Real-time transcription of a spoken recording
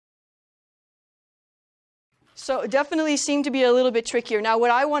So it definitely seemed to be a little bit trickier. Now,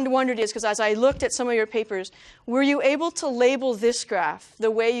 what I wondered is, because as I looked at some of your papers, were you able to label this graph the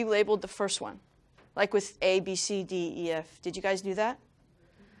way you labeled the first one? Like with A, B, C, D, E, F. Did you guys do that?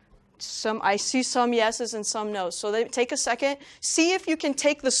 I see some yeses and some no's. So take a second. See if you can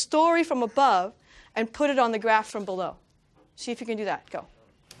take the story from above and put it on the graph from below. See if you can do that. Go.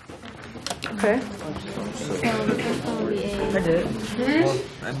 Okay. So the first one would be A. I did. Well,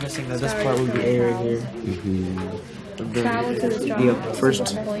 I'm guessing that this part would be A right here. Travel to the The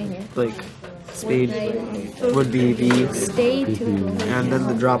first, like, speed would be B. Stay to And then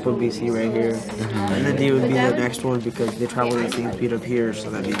the drop would be C right here. And then D would be the next one because they travel at the same speed up here, so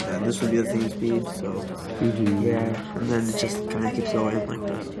that means that this would be the same speed. So, yeah. And then it just kind of keeps going like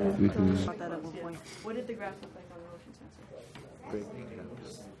that. What did the graph look like on the motion sensor?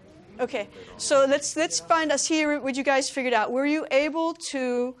 Okay, so let's find us here what you guys figured out. Were you able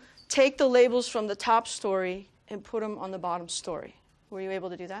to take the labels from the top story and put them on the bottom story? Were you able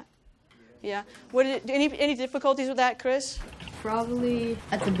to do that? Yeah. Any difficulties with that, Chris? Probably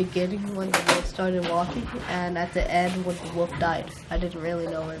at the beginning when the wolf started walking, and at the end when the wolf died. I didn't really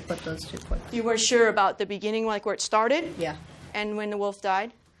know where to put those 2 points. You weren't sure about the beginning, like where it started? Yeah. And when the wolf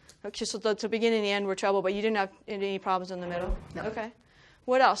died? Okay, so the beginning and the end were trouble, but you didn't have any problems in the middle? No. Okay.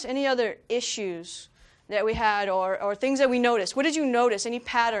 What else? Any other issues that we had or things that we noticed? What did you notice? Any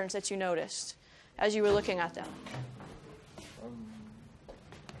patterns that you noticed as you were looking at them?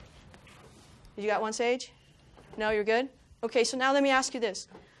 You got one, Sage? No, you're good? Okay, so now let me ask you this.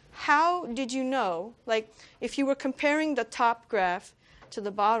 How did you know, like if you were comparing the top graph to the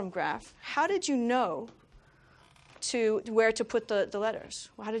bottom graph, how did you know where to put the letters?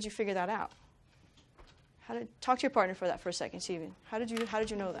 Well, how did you figure that out? Talk to your partner for that for a second, Steven. How did you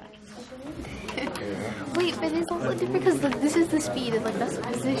know that? Wait, but it's also different because this is the speed, and like that's the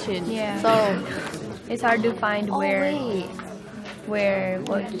position. Yeah. So it's hard to find where each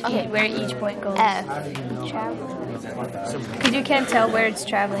point goes. F. Because you can't tell where it's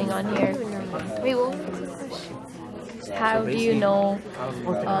traveling on here. Wait, well, How do you know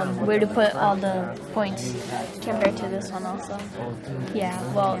where to put all the points compared to this one also? Yeah,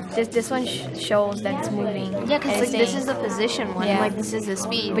 well, this one shows that it's moving. yeah, because like this is the position one, Yeah. like this is the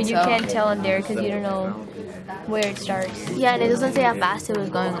speed. But you so- can't tell in there because you don't know where it starts. Yeah, and it doesn't say how fast it was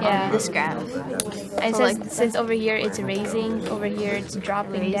going Yeah. on this graph. And So, since over here it's raising, over here it's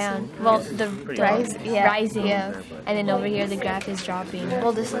dropping down. Well, the rising, Yeah. and then over here the graph is dropping.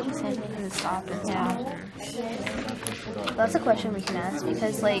 Well, this is the same because it's stopping. Yeah. That's a question we can ask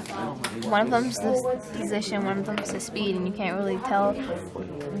because, like, one of them's the position, one of them's the speed, and you can't really tell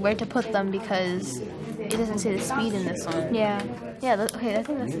where to put them because it doesn't say the speed in this one. Yeah. Yeah, okay, I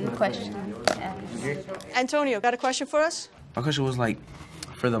think that's a good question. Yeah. Antonio, got a question for us? My question was like,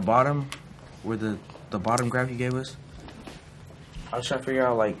 for the bottom, where the bottom graph you gave us, I was trying to figure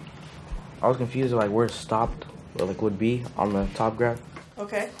out like, I was confused like where it stopped, or like would be on the top graph.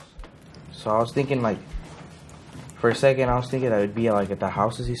 Okay. So I was thinking like, for a second I was thinking that it would be like at the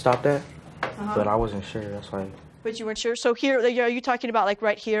houses he stopped at, but I wasn't sure. That's why. But you weren't sure? So here, are you talking about like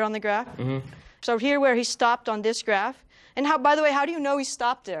right here on the graph? Mm-hmm. So here where he stopped on this graph. And how, by the way, how do you know he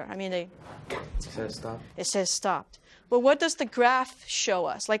stopped there? I mean, It says stop. it says stopped. Well, what does the graph show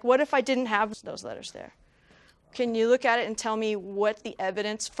us? Like, what if I didn't have those letters there? Can you look at it and tell me what the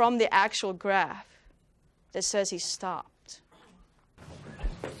evidence from the actual graph that says he stopped?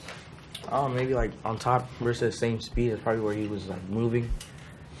 Oh, maybe like on top where it says same speed is probably where he was like moving,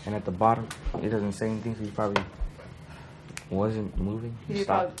 and at the bottom it doesn't say anything, so he probably wasn't moving. He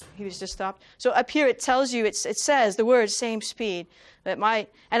stopped. He was just stopped. So up here it tells you, it says the word same speed. And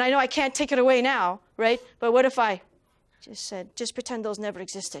I know I can't take it away now, right? But what if I just said, just pretend those never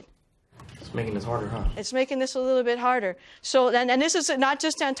existed? It's making this harder, huh? It's making this a little bit harder. So, and this is not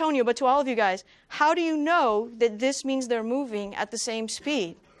just to Antonio, but to all of you guys. How do you know that this means they're moving at the same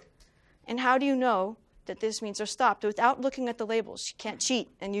speed? And how do you know that this means they're stopped? Without looking at the labels. You can't cheat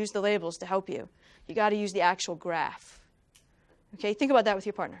and use the labels to help you. You got to use the actual graph. Okay, think about that with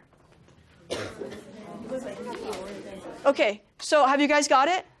your partner. Okay, so have you guys got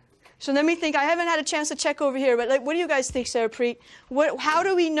it? So let me think. I haven't had a chance to check over here, but like, what do you guys think, Sarah Preet? How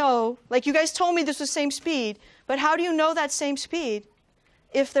do we know? Like, you guys told me this was the same speed, but how do you know that same speed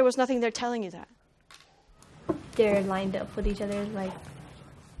if there was nothing there telling you that? They're lined up with each other, like.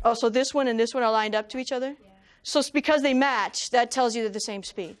 Oh, so this one and this one are lined up to each other? Yeah. So it's because they match, that tells you they're the same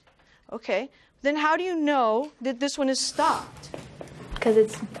speed. Okay. Then how do you know that this one is stopped? Because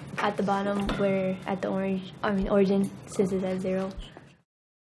it's at the bottom where at the origin, since it's at 0.